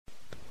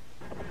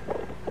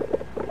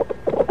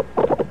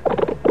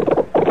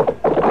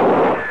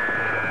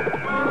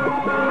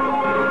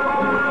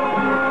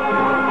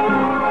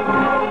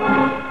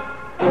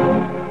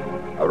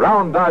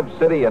Around Dodge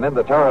City and in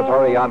the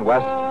territory on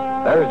West,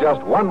 there's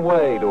just one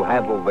way to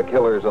handle the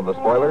killers and the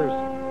spoilers,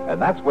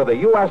 and that's with a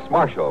U.S.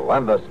 Marshal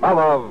and the smell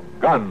of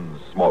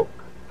Gunsmoke.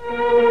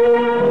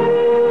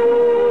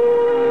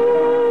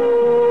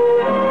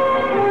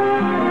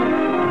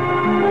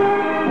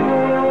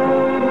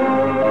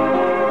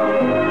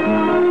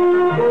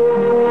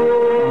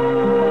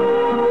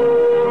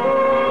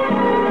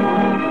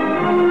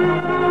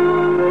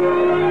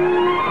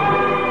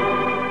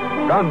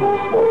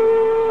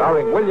 Gunsmoke,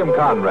 starring William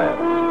Conrad.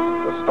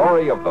 The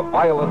story of the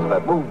violence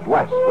that moved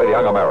west with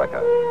young America.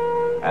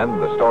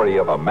 And the story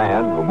of a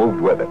man who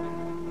moved with it.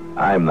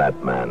 I'm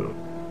that man.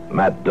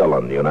 Matt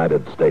Dillon,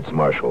 United States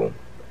Marshal.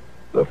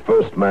 The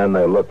first man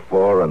they look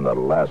for and the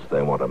last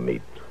they want to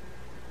meet.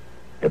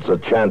 It's a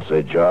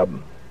chancy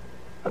job,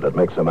 and it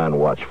makes a man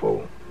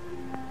watchful.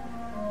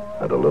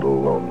 And a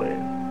little lonely.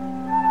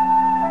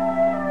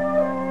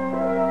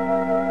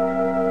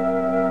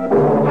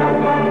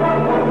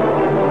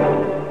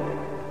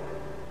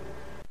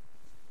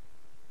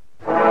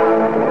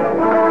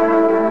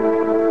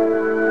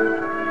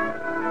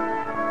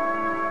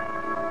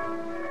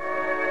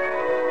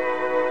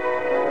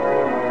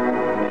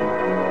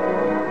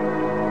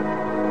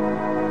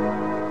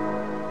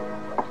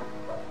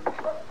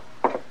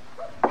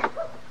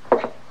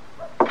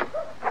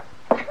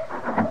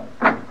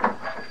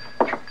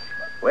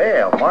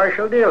 Well,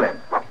 Marshal Dillon.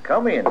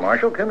 Come in,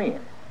 Marshal, come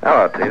in.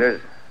 Hello,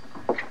 Peters.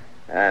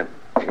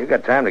 You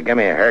got time to give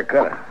me a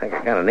haircut? I think I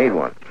kind of need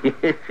one.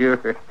 Yes,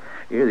 sure.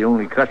 You're the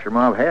only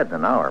customer I've had in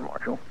an hour,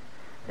 Marshal.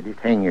 Now just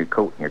hang your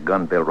coat and your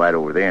gun belt right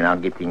over there, and I'll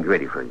get things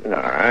ready for you.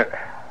 All right.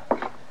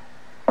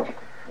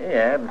 Yeah,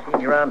 I haven't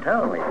seen you around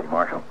town lately,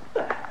 Marshal.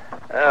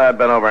 I've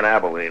been over in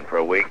Abilene for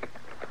a week.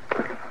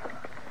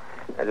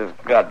 I just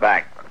got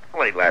back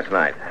late last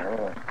night.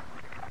 Oh.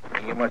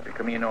 You must have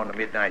come in on the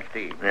midnight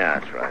stage. Yeah,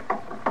 that's right.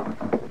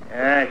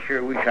 I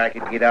sure wish I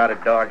could get out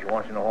of Dodge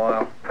once in a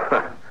while.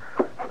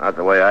 Not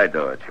the way I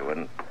do it, you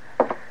wouldn't.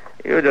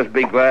 You would just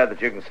be glad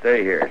that you can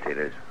stay here,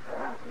 Peters.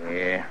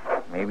 Yeah,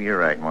 maybe you're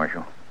right,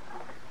 Marshal.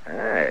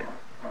 Hey,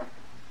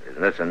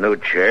 isn't this a new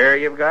chair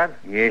you've got?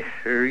 Yes,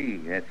 sirree.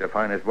 That's the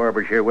finest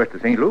barber chair west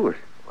of St. Louis.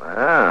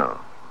 Wow.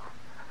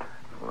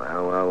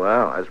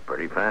 Well, that's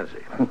pretty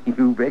fancy.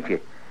 You betcha.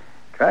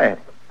 Try it.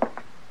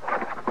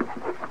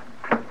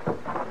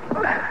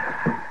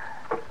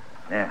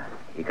 Now,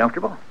 you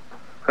comfortable?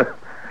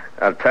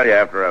 I'll tell you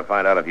after I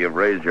find out if you've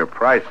raised your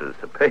prices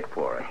to pay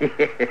for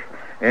it.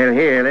 Well,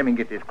 here, let me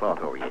get this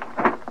cloth over you.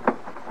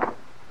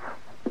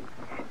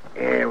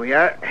 There we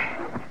are.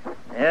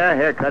 Yeah,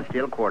 haircut's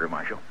still a quarter,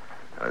 Marshal.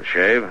 A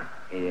shave?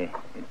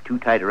 Too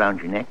tight around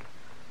your neck?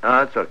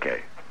 No, that's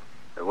okay.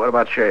 What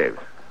about shaves?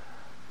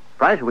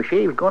 Price of a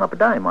shave's going up a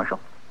dime, Marshal.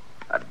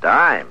 A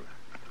dime?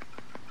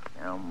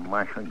 Now,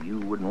 Marshal, you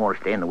wouldn't want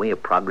to stand in the way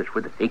of progress for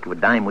the sake of a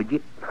dime, would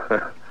you?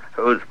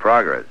 Whose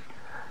progress?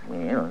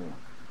 Well,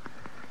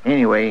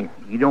 anyway,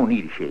 you don't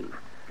need a shave.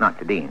 Not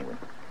today, anyway.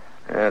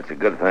 That's a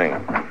good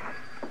thing.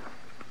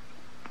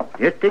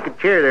 Just take a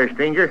chair there,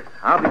 stranger.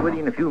 I'll be with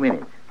you in a few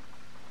minutes.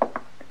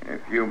 A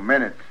few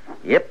minutes?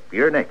 Yep,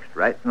 you're next,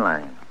 right in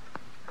line.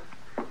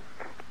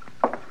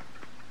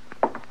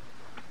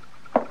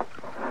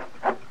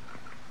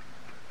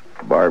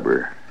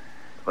 Barber.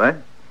 What?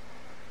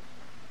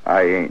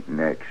 I ain't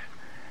next.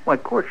 Why,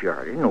 of course you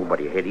are. There's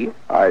nobody ahead of you.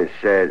 I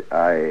said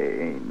I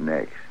ain't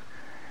next.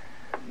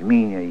 You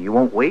mean you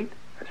won't wait?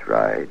 That's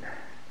right.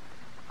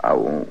 I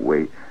won't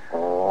wait.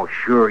 Oh,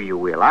 sure you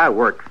will. I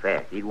work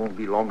fast. It won't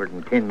be longer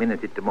than 10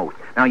 minutes at the most.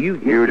 Now,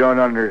 You don't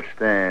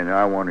understand.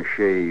 I want to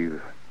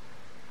shave.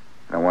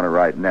 I want it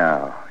right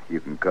now. You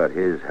can cut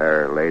his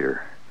hair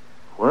later.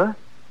 What?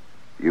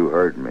 You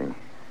heard me.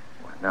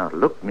 Now,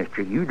 look,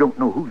 mister, you don't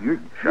know who you're...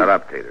 Shut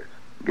up, Peters.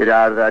 Get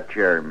out of that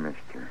chair,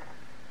 mister.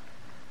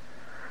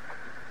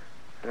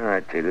 All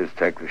right, Peters,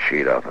 take the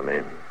sheet off of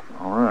me.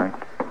 All right.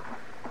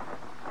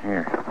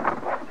 Here.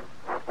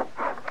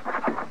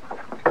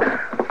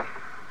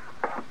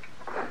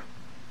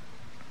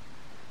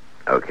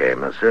 Okay,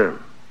 mister.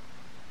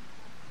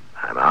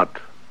 I'm out.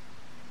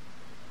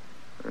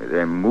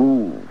 Then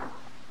move.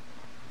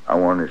 I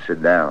want to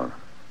sit down.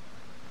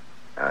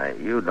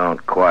 You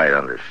don't quite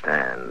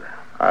understand.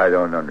 I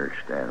don't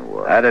understand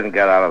what. I didn't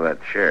get out of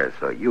that chair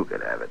so you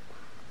could have it.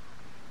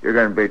 You're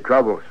going to be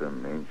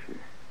troublesome, ain't you?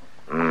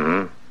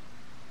 Mm-hmm.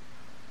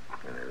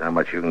 And there's not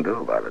much you can do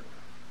about it.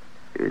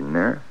 Isn't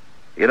there?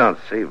 You don't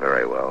see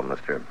very well,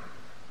 mister.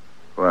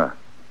 What?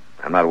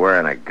 I'm not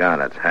wearing a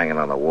gun. It's hanging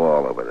on the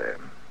wall over there.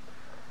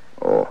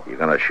 Oh. You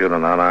going to shoot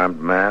an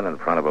unarmed man in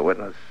front of a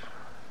witness?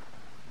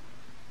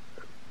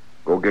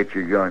 Go get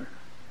your gun.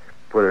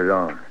 Put it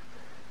on.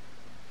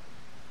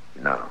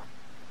 No.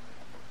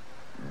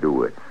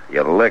 Do it.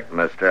 You licked,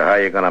 mister. How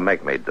you going to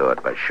make me do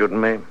it? By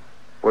shooting me?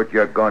 Put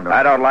your gun on.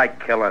 I don't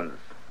like killings.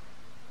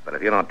 But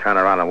if you don't turn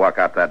around and walk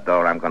out that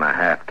door, I'm going to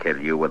half-kill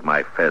you with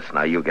my fist.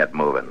 Now you get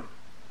moving.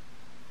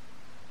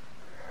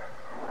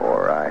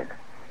 All right.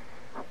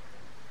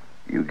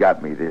 You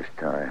got me this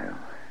time.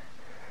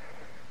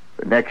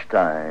 The next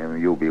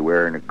time, you'll be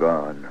wearing a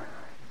gun.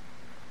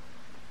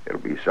 It'll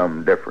be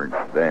something different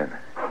then.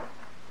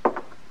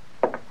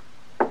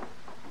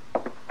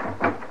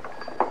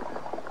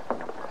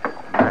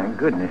 My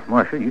goodness,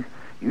 Marshal,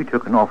 you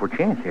took an awful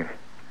chance here.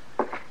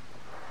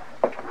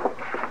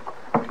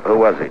 Who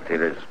was he,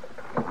 Teeters?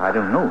 I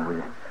don't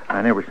know.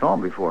 I never saw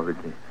him before, but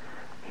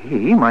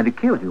he might have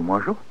killed you,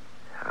 Marshal.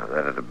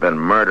 That'd have been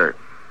murder.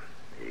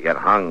 You get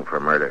hung for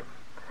murder.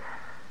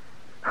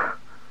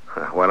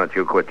 Why don't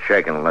you quit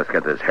shaking and let's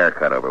get this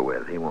haircut over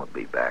with? He won't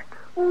be back.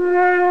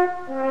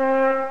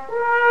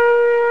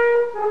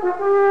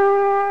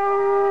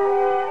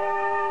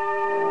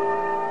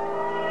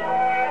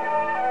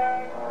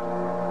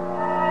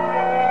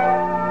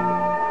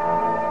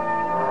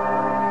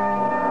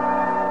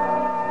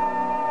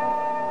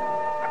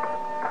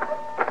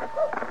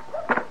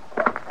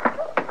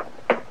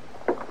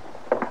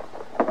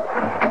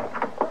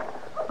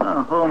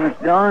 Hello, Miss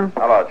Dillon.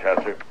 Hello,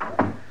 Chester.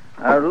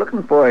 I was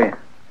looking for you.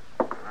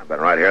 I've been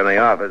right here in the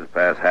office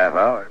past half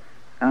hour.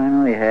 I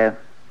know you have.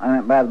 I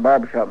went by the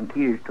barber shop and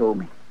Teeters told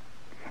me.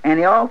 And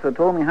he also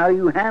told me how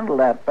you handled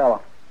that fella.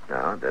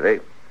 No, did he?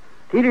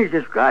 Teeters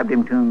described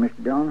him to me,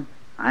 Mr. Dillon.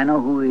 I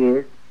know who he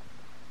is.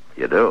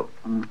 You do?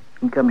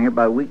 He come here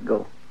about a week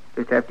ago,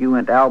 just after you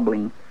went to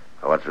Abilene.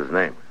 What's his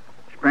name?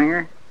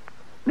 Springer?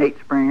 Nate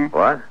Springer.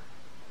 What?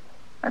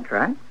 That's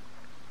right.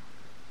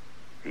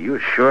 Are you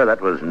sure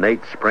that was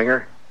Nate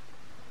Springer?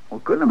 Well,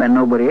 couldn't have been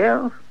nobody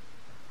else.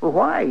 Well,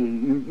 why?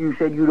 You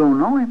said you don't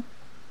know him.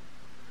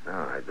 No,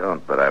 I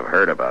don't, but I've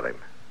heard about him.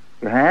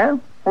 You have?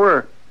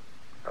 Where?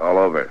 All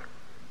over.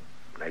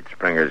 Nate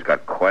Springer's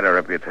got quite a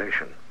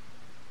reputation.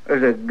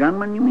 As a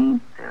gunman, you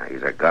mean? Yeah,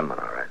 he's a gunman,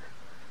 all right.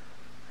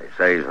 They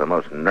say he's the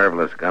most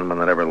nerveless gunman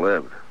that ever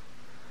lived.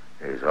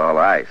 He's all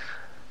ice.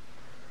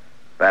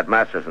 Pat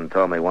Masterson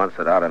told me once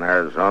that out in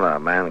Arizona, a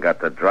man got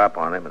the drop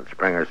on him and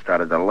Springer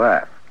started to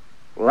laugh.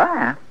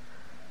 Laugh?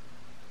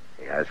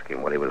 He asked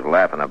him what he was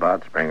laughing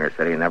about. Springer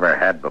said he never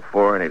had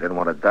before and he didn't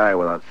want to die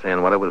without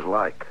seeing what it was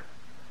like.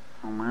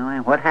 Oh, my,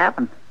 what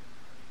happened?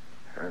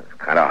 It's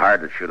kind of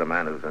hard to shoot a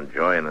man who's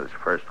enjoying his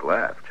first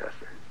laugh,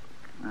 Chester.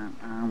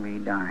 I'll be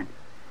darned.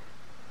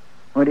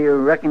 What do you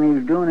reckon he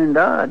was doing in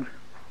Dodge?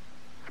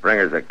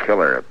 Springer's a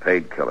killer, a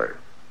paid killer.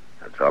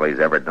 That's all he's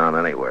ever done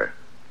anywhere.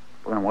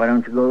 Well, then why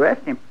don't you go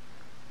arrest him?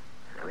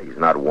 And he's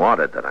not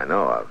wanted that I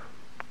know of.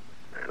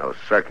 There are no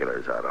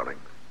circulars out on him.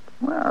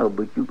 Well,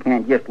 but you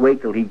can't just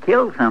wait till he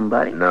kills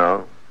somebody.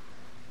 No.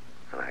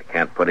 And I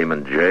can't put him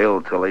in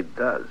jail till he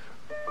does.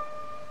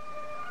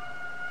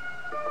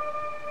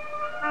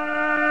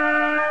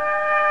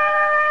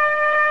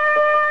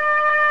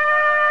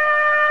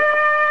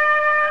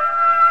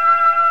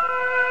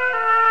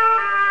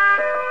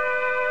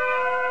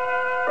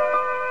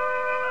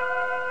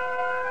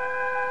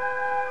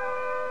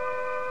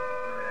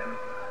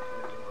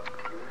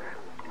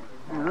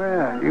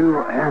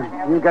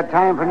 You got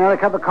time for another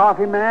cup of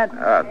coffee, Matt?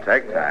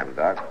 Take time,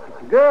 Doc.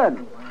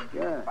 Good.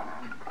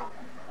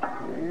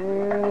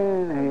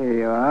 And here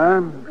you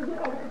are.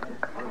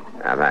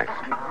 Thanks.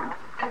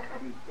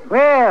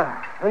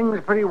 Well, things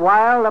are pretty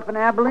wild up in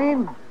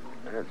Abilene.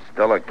 It's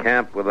still a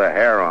camp with a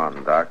hair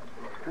on, Doc.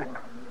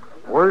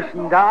 Worse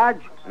than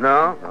Dodge?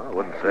 No, I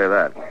wouldn't say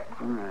that.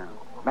 No.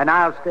 Then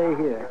I'll stay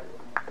here.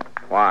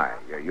 Why?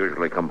 You're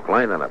usually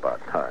complaining about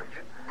Dodge.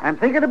 I'm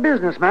thinking of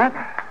business, Matt.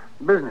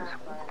 Business.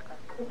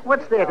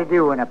 What's there to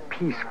do in a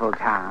peaceful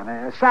town,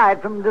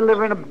 aside from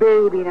delivering a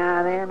baby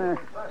now and then, or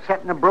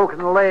setting a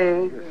broken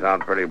leg? You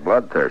sound pretty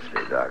bloodthirsty,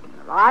 Doc.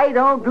 I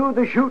don't do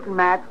the shooting,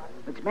 Matt.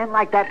 It's men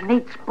like that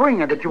Nate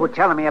Springer that you were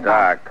telling me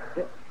about.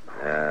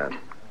 Doc.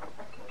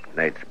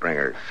 Nate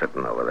Springer's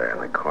sitting over there in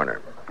the corner.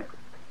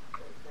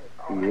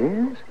 He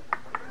is?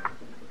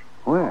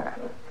 Where?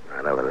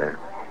 Right over there.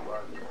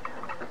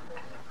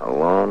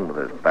 Alone with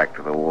his back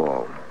to the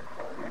wall.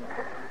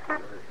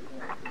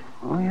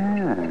 Oh,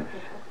 yes.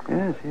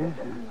 Yes.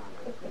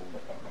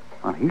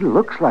 Well, he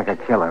looks like a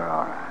killer,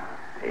 all right.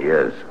 He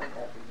is.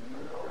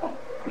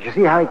 Did you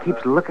see how he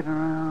keeps looking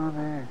around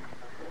there?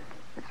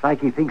 It's like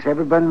he thinks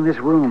everybody in this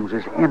room's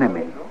his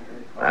enemy.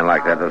 Man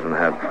like that doesn't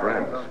have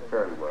friends.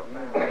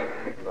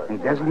 He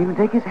doesn't even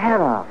take his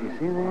hat off, you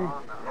see there?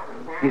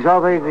 He's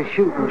all ready to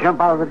shoot and jump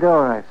out of the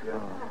door, I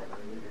suppose.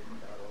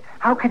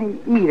 How can he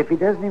eat if he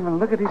doesn't even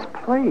look at his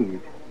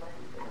plate?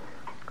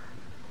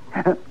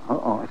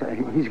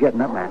 He's getting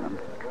up, man.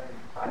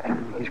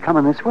 He's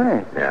coming this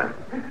way. Yeah.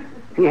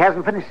 He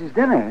hasn't finished his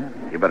dinner.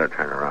 You better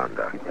turn around,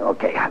 Doc.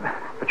 Okay,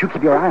 but you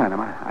keep your eye on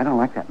him. I don't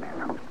like that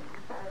man.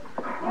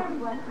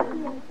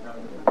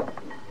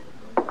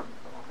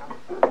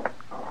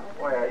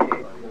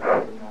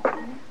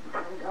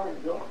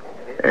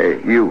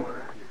 Hey, you.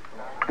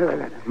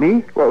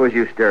 Me? What was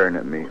you staring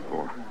at me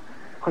for?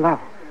 Well,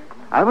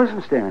 I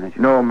wasn't staring at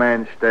you. No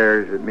man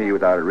stares at me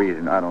without a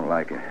reason. I don't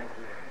like it.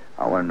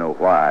 I want to know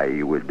why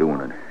you was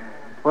doing it.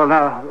 Well,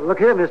 now, look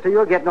here, mister.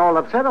 You're getting all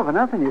upset over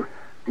nothing.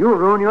 You'll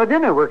ruin your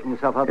dinner working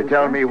yourself up. You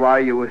tell me why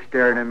you was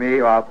staring at me,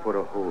 or I'll put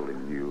a hole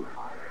in you.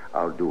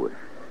 I'll do it.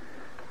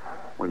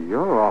 Well,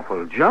 you're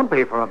awful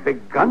jumpy for a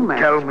big gunman.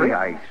 Tell me, Springer.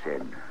 I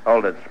said.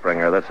 Hold it,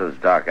 Springer. This is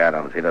Doc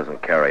Adams. He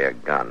doesn't carry a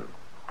gun.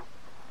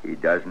 He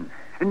doesn't.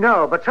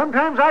 No, but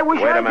sometimes I wish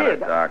Wait I a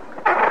minute, did. Doc.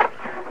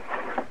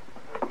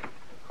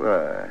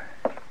 Why?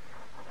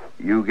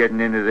 You getting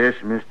into this,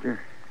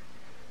 mister?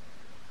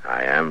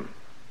 I am.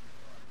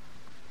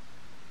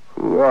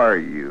 Who are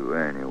you,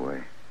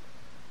 anyway?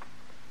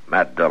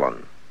 Matt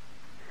Dillon.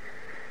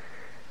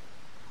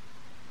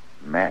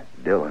 Matt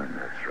Dillon.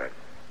 That's right.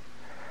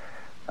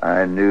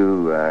 I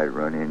knew I'd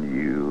run into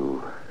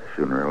you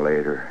sooner or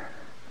later.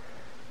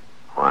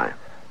 Why?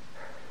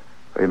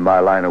 In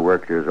my line of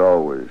work, there's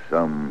always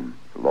some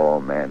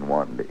lawman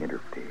wanting to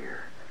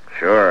interfere.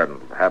 Sure,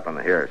 it'll happen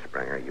here,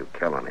 Springer. You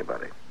kill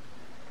anybody.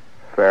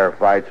 Fair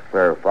fight's a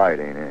fair fight,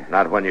 ain't it?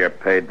 Not when you're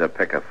paid to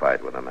pick a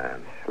fight with a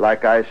man.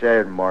 Like I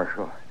said,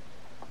 Marshal,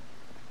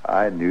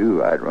 I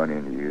knew I'd run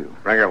into you.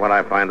 Springer, when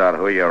I find out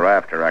who you're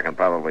after, I can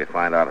probably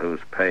find out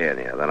who's paying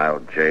you. Then I'll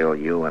jail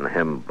you and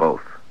him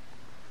both.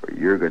 But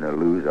you're going to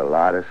lose a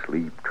lot of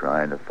sleep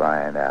trying to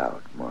find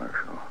out,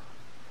 Marshal.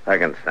 I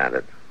can stand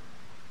it.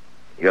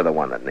 You're the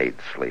one that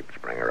needs sleep,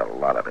 Springer, a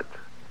lot of it.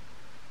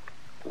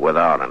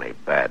 Without any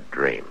bad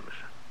dreams.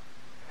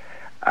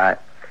 Well,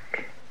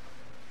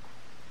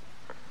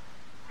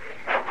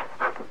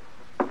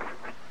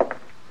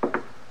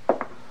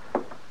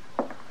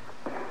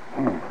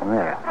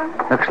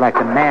 looks like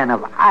the man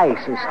of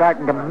ice is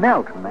starting to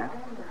melt, Matt.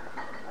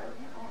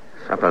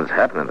 Something's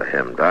happening to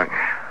him, Doc.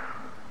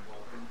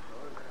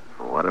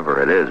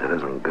 Whatever it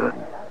isn't good.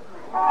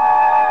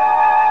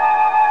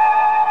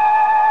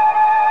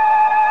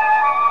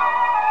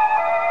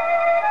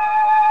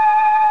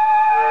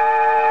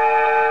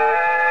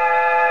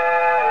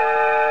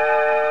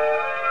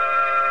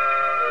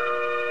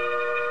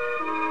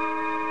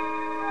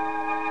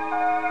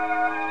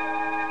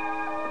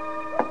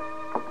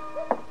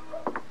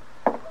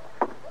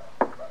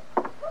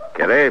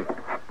 Kitty,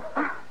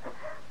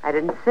 I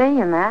didn't see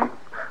you, Matt.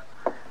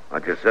 why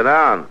don't you sit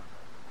down?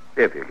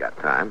 If you got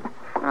time.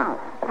 Oh.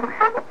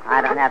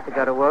 I don't have to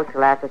go to work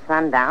till after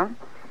sundown.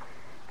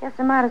 Guess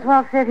I might as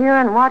well sit here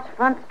and watch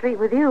Front Street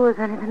with you as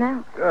anything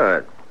else.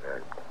 Good.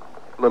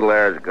 Little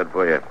air is good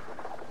for you.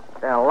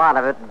 A lot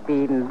of it would be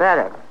even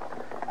better.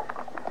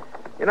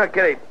 You know,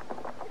 Kitty,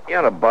 you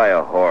ought to buy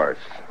a horse.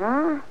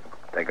 Huh?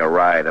 Take a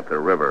ride up the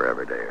river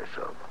every day or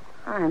so.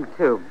 I'm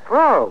too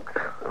broke.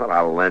 Well,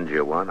 I'll lend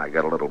you one. I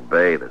got a little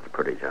bay that's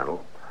pretty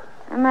gentle.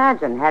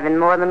 Imagine having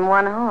more than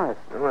one horse.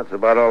 Well, that's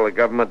about all the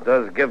government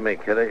does give me,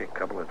 Kitty. A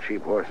couple of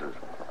cheap horses.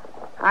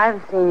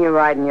 I've seen you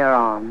riding your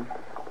arm.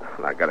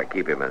 And I got to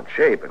keep him in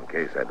shape in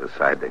case I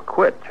decide to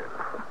quit.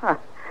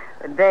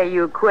 The day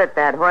you quit,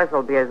 that horse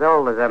will be as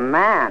old as a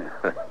man.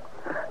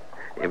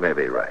 You may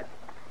be right.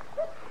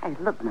 Hey,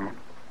 look, Matt.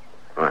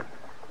 What?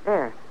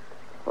 There,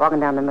 walking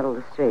down the middle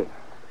of the street.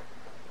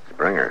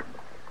 Springer.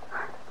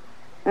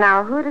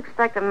 Now, who'd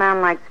expect a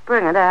man like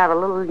Springer to have a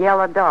little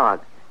yellow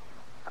dog?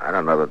 I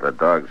don't know that the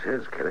dog's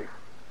his, Kitty.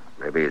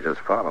 Maybe he's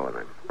just following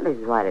him. But he's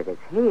right at his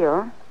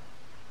heel.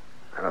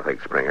 I don't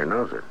think Springer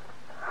knows it.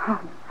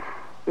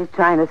 He's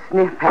trying to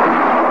sniff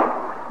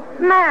at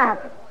him.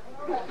 Matt!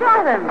 He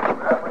shot him!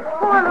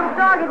 Poor little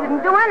dog, he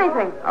didn't do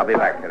anything. I'll be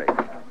back, Kitty.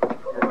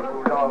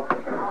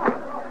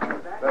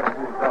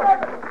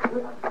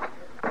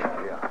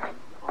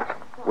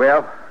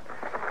 Well,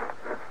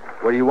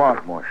 what do you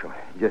want, Marshal?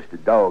 Just a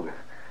dog.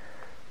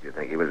 You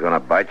think he was going to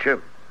bite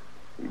you?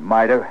 He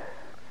might have.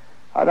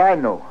 How'd I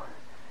know?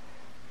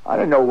 I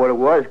didn't know what it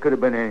was. Could have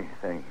been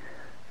anything.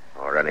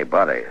 Or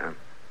anybody, huh?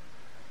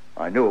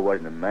 I knew it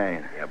wasn't a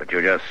man. Yeah, but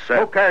you just said...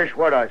 Who cares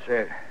what I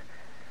said?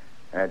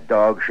 That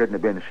dog shouldn't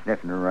have been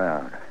sniffing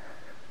around.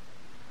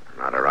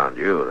 Not around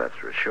you, that's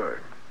for sure.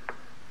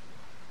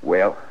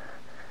 Well?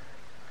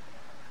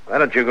 Why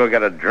don't you go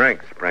get a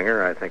drink,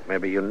 Springer? I think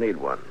maybe you need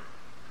one.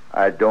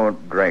 I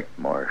don't drink,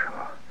 Marshal.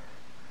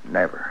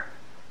 Never.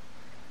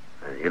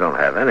 You don't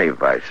have any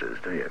vices,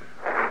 do you?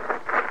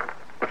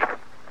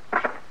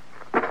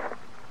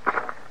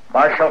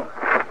 Marshal?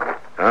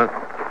 Huh?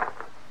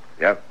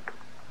 Yep.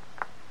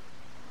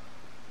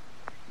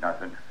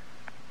 Nothing.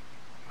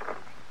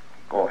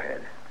 Go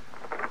ahead.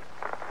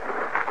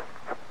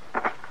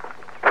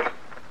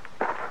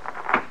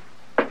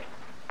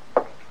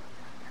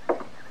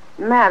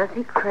 Matt, is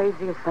he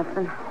crazy or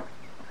something?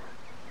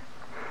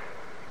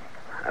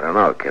 I don't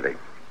know, Kitty.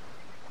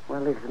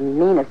 Well, he's the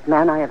meanest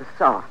man I ever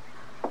saw.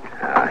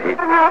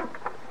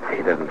 He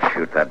didn't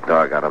shoot that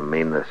dog out of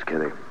meanness,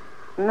 Kitty.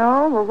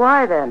 No? Well,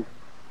 why then?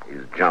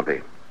 He's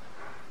jumpy.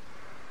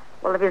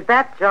 Well, if he's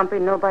that jumpy,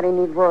 nobody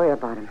need worry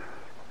about him.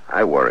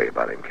 I worry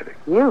about him, Kitty.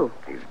 You?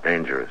 He's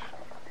dangerous.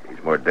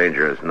 He's more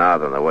dangerous now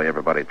than the way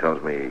everybody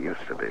tells me he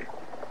used to be.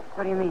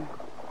 What do you mean?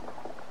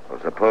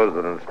 Well, suppose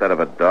that instead of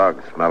a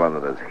dog smelling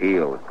at his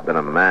heel, it's been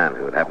a man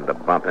who had happened to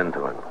bump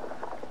into him.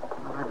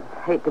 Well,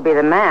 I'd hate to be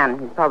the man.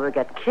 He'd probably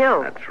get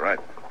killed. That's right.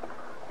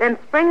 Then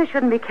Springer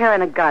shouldn't be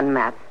carrying a gun,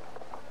 Matt.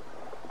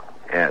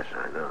 Yes,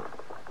 I know.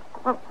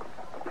 Well,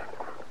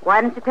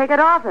 why didn't you take it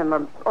off him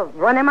or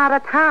run him out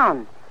of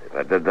town? If If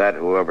I did that,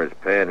 whoever's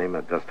paying him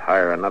would just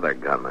hire another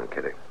gunman,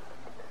 Kitty.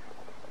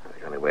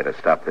 The only way to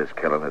stop this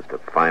killing is to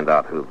find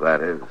out who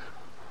that is.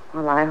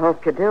 Well, I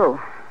hope you do,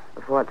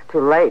 before it's too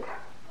late.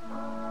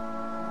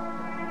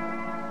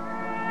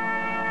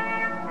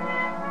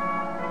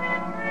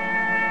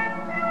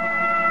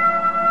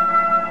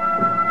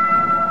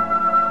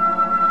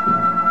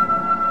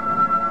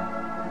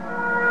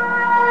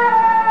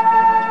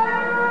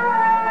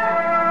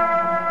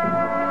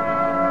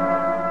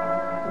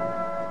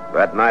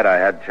 That night I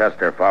had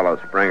Chester follow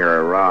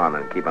Springer around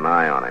and keep an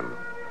eye on him.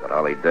 But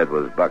all he did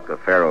was buck the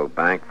Faro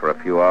Bank for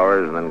a few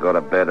hours and then go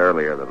to bed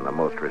earlier than the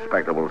most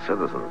respectable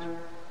citizens.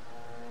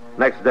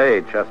 Next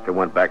day, Chester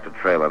went back to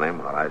trailing him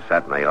while I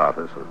sat in the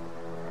office and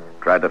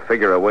tried to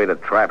figure a way to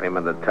trap him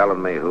into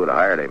telling me who'd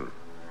hired him.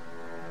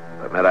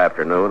 By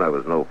mid-afternoon, I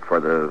was no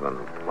further than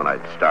when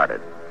I'd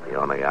started. The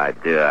only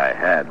idea I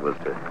had was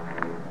to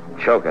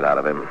choke it out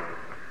of him.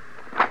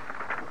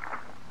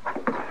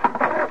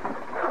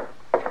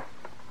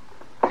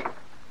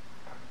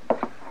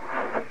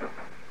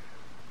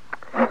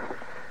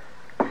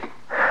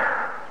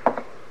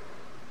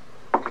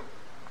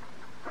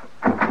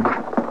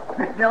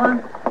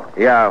 Dillon?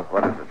 Yeah,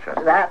 what is it,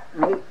 Chester? That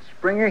Nate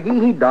Springer,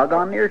 he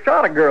doggone near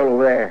shot a girl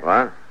over there.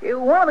 What?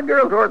 One of the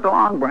girls over at the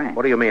Long Branch.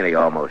 What do you mean he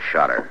almost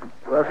shot her?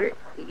 Well, sir,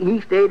 he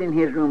stayed in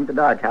his room at the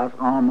Dodge House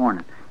all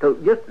morning. So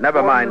just Never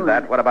before mind noon-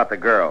 that. What about the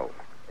girl?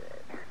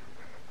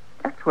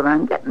 That's what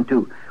I'm getting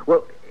to.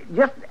 Well,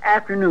 just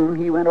afternoon,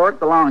 he went over to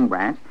the Long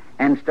Branch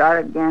and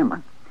started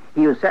gambling.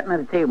 He was sitting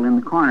at a table in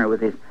the corner with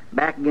his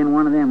back against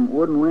one of them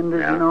wooden windows,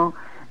 Yeah. you know.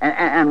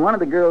 And one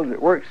of the girls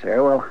that works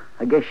there, well,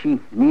 I guess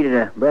she needed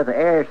a breath of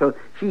air, so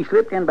she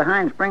slipped in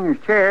behind Springer's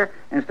chair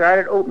and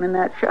started opening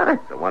that shutter.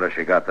 No wonder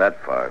she got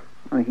that far.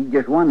 Well, he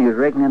just won. He was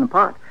raking in the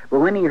pot. But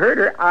when he heard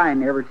her, I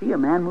never see a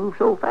man move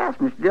so fast,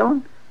 Mr.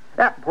 Dillon.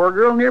 That poor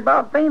girl near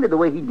about fainted the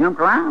way he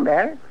jumped around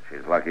at her.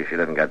 She's lucky she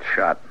didn't get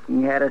shot.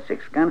 He had a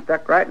 6-gun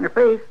stuck right in her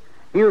face.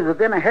 He was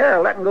within a hair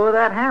of letting go of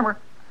that hammer.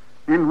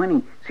 And when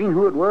he seen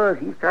who it was,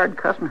 he started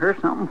cussing her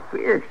something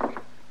fierce.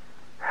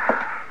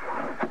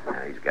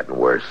 Yeah, he's getting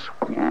worse.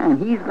 Yeah,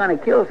 and he's going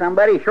to kill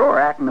somebody, sure,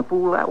 acting a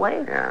fool that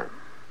way. Yeah.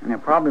 And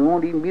it probably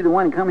won't even be the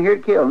one come here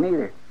to kill,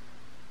 neither.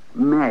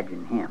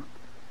 Imagine him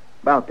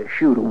about to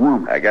shoot a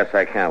woman. I guess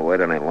I can't wait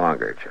any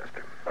longer,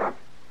 Chester.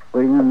 What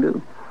are you going to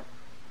do?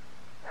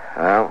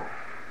 Well,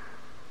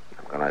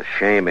 I'm going to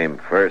shame him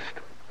first.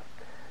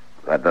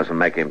 If that doesn't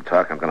make him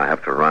talk, I'm going to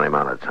have to run him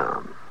out of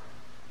town.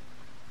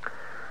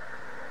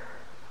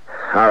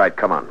 All right,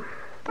 come on.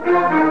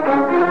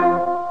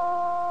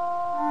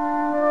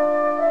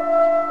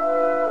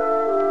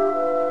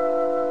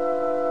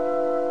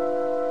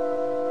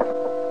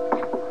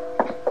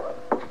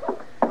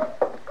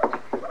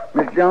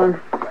 Mr. Dillon,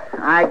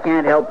 I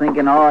can't help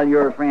thinking all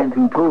your friends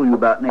who told you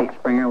about Nate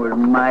Springer was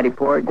mighty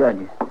poor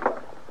judges.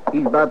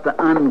 He's about the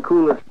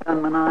uncoolest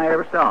gunman I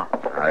ever saw.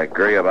 I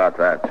agree about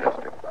that,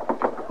 Chester.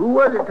 Who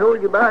was it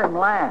told you about him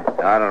last?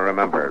 I don't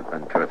remember. It's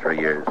been 2 or 3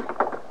 years.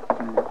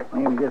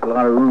 Maybe just a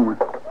lot of rumor.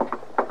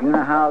 You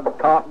know how the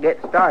talk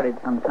gets started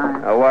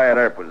sometimes. Wyatt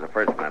Earp was the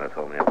first man who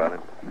told me about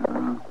him.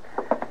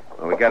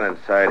 When we get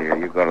inside here,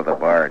 you go to the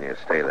bar and you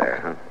stay there,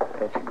 huh?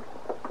 Yes, sir.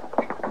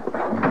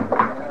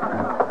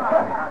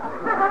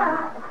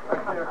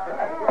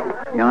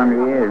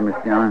 Yonder he is,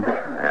 Mr. Dillon.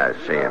 Yeah,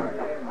 I see him.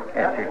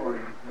 Yes, sir.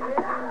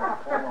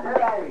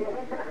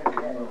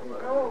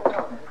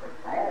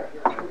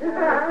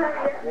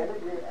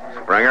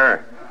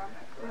 Springer?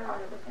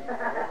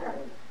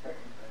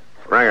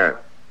 Springer.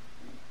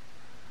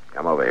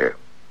 Come over here.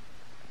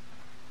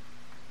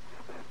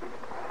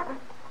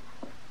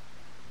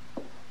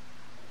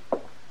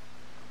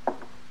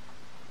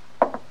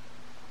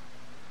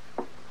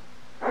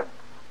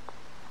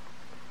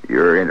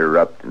 You're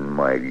interrupting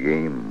my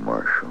game,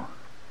 Marshal.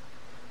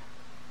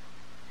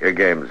 Your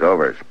game's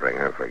over,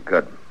 Springer, for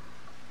good.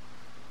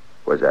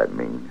 What's that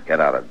mean? Get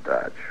out of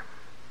Dodge.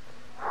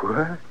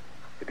 What?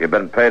 If you've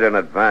been paid in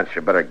advance,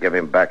 you better give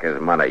him back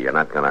his money. You're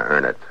not going to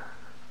earn it.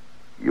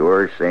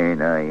 You're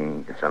saying I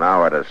ain't? It's an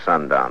hour to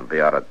sundown. Be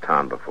out of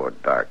town before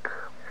dark.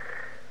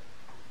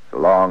 It's a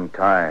long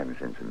time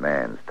since a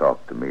man's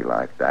talked to me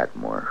like that,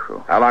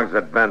 Marshal. How long's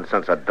it been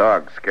since a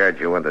dog scared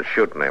you into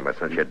shooting him or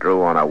since you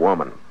drew on a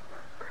woman?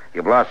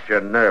 You've lost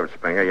your nerve,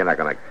 Springer. You're not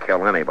going to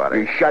kill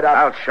anybody. You shut up.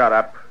 I'll shut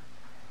up.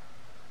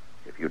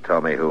 If you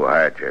tell me who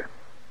hired you.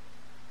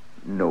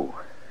 No.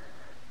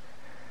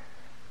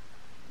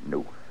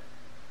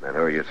 Then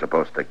who are you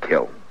supposed to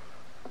kill?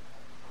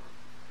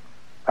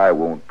 I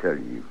won't tell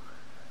you.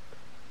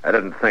 I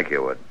didn't think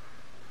you would.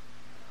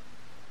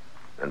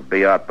 Then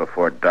be out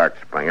before dark,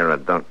 Springer,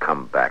 and don't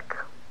come back.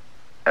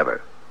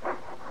 Ever.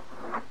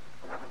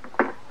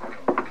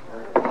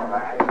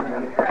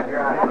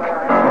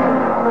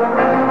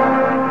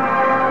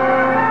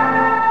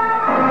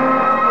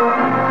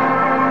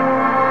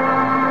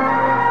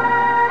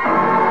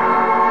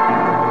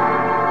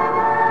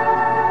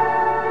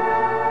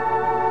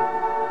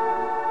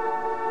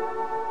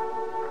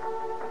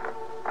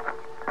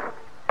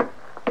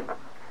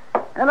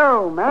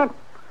 Hello, Mac.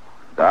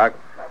 Doc?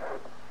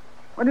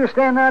 What are you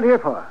standing out here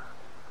for?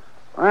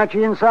 Why aren't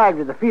you inside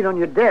with the feet on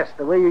your desk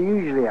the way you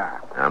usually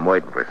are? I'm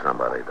waiting for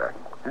somebody, Doc.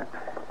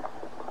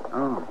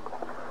 Oh.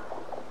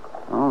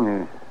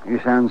 Oh, you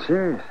sound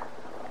serious.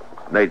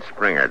 Nate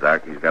Springer,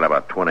 Doc. He's got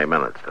about 20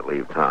 minutes to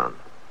leave town.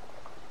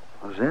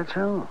 Was that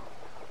so?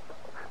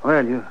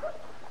 Well, you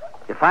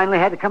finally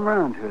had to come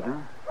around to it, huh?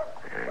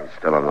 Yeah, he's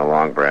still on the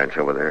Long Branch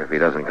over there. If he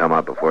doesn't come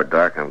out before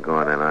dark, I'm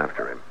going in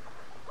after him.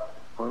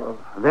 Well,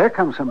 there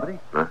comes somebody.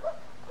 Huh?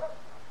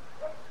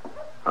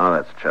 Oh,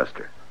 that's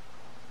Chester.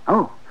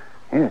 Oh,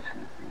 yes.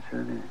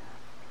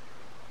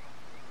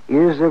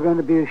 Is there going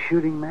to be a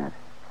shooting, Matt?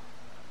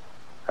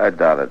 I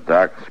doubt it,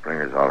 Doc.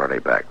 Springer's already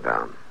back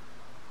down.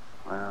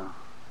 Well,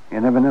 you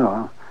never know,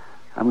 huh?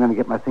 I'm going to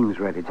get my things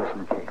ready just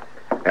in case.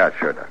 Yeah,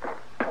 sure, Doc.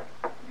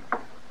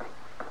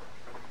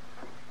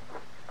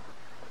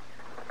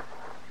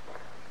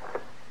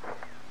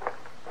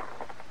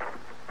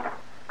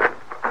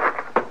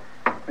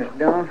 Mr.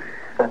 Dillon,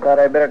 I thought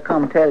I'd better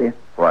come tell you.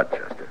 What,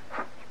 Chester?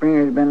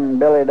 Springer's been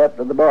bellied up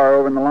to the bar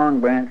over in the Long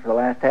Branch for the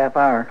last half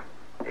hour.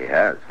 He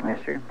has. Yes,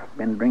 sir.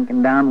 Been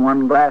drinking down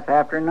one glass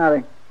after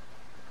another.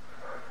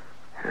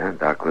 Yeah,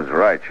 Doc was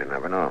right. You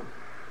never know.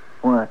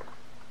 What?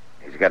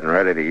 He's getting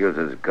ready to use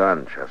his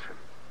gun, Chester.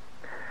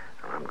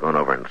 I'm going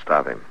over and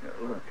stop him.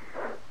 Look.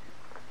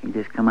 He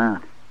just come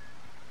out.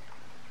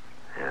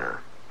 Yeah.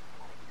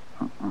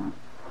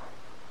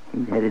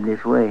 He's headed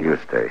this way. You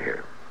stay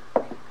here.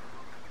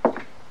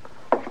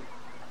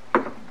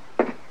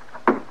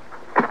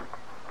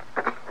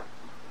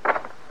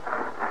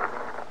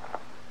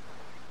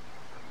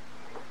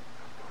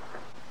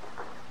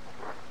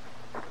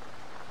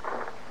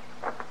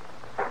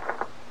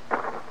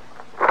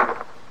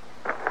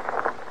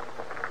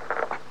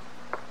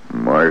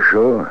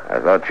 Marshal, I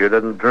thought you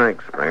didn't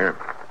drink, Springer.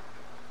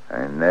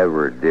 I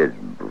never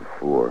did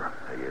before.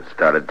 You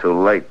started too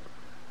late.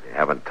 You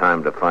haven't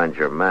time to find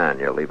your man.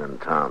 You're leaving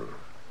town.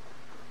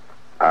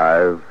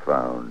 I've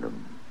found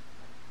him.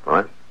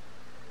 What?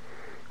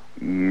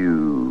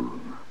 You,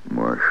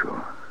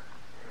 Marshal.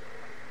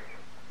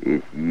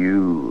 It's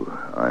you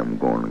I'm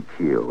going to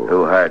kill.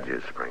 Who hired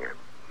you, Springer?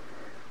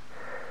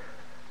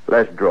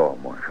 Let's draw,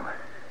 Marshal.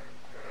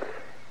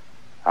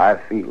 I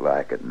feel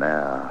like it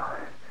now.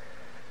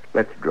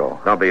 Let's draw.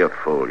 Don't be a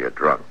fool. You're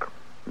drunk.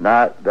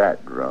 Not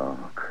that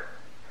drunk.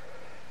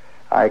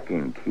 I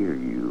can kill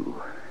you.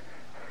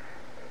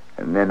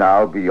 And then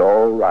I'll be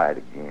all right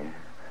again.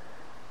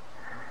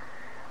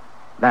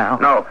 Now.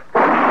 No.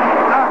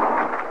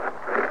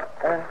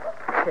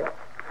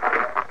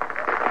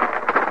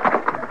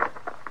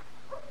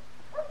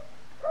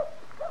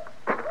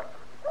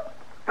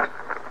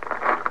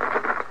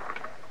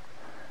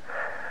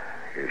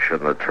 You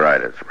shouldn't have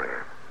tried it,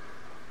 Springer.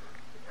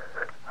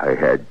 I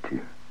had to.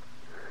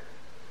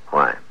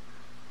 Why?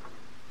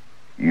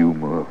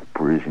 Yuma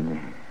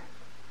prison.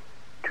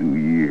 2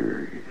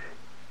 years.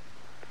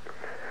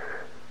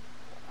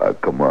 I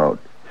come out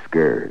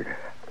scared.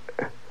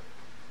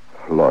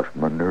 Lost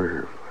my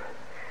nerve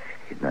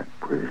in that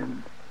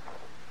prison.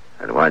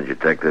 And why did you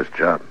take this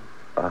job?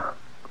 I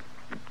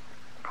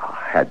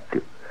had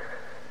to.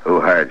 Who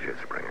hired you,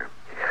 Springer?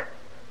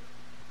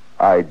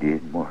 I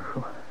did,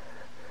 Marshal.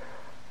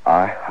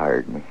 I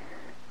hired me.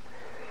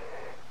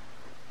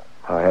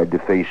 I had to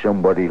face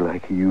somebody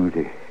like you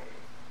to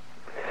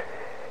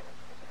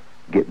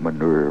get my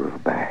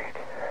nerve back.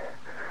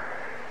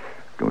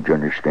 Don't you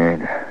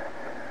understand?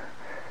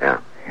 Yeah.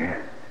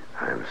 Yeah.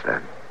 I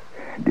understand.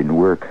 It didn't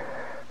work.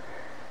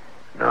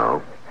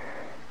 No.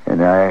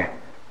 And I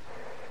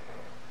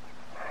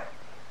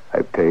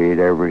paid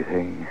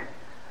everything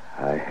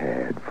I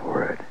had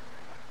for it.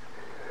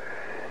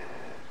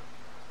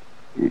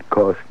 It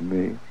cost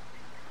me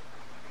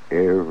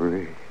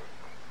everything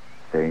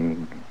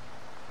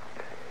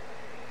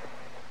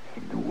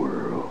in the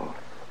world.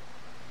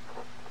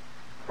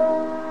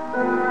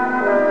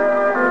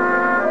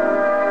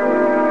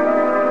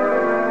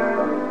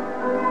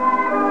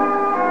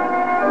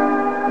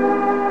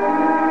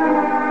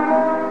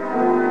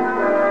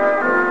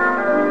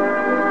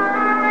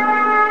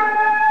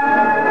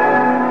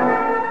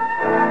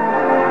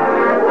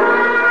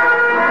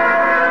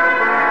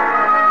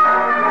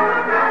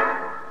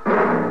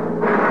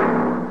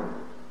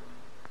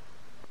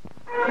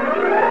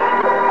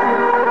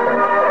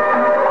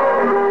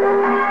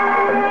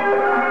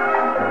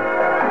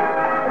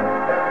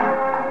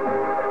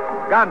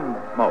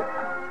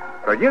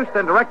 Gunsmoke. Produced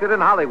and directed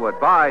in Hollywood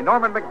by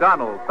Norman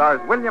Macdonald,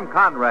 stars William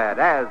Conrad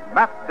as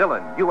Matt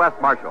Dillon, U.S.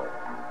 Marshal.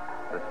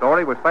 The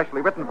story was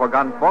specially written for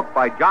Gunsmoke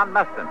by John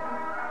Meston.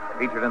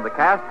 Featured in the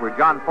cast were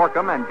John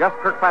Forcum and Jess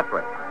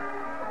Kirkpatrick.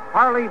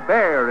 Harley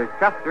Bear is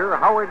Chester,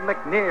 Howard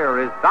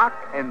McNear is Doc,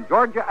 and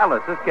Georgia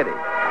Ellis is Kitty.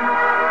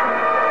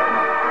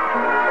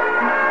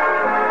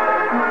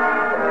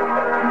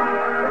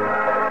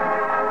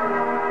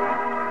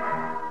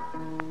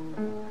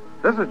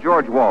 This is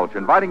George Walsh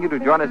inviting you to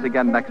join us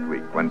again next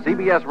week when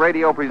CBS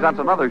Radio presents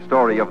another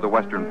story of the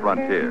Western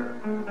frontier.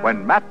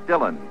 When Matt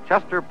Dillon,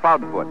 Chester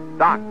Proudfoot,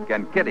 Doc,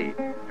 and Kitty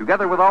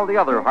together with all the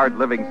other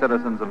hard-living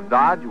citizens of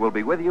Dodge, will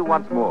be with you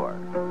once more.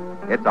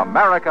 It's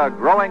America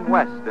growing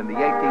west in the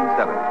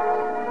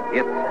 1870s.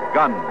 It's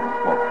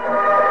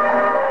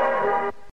Gunsmoke.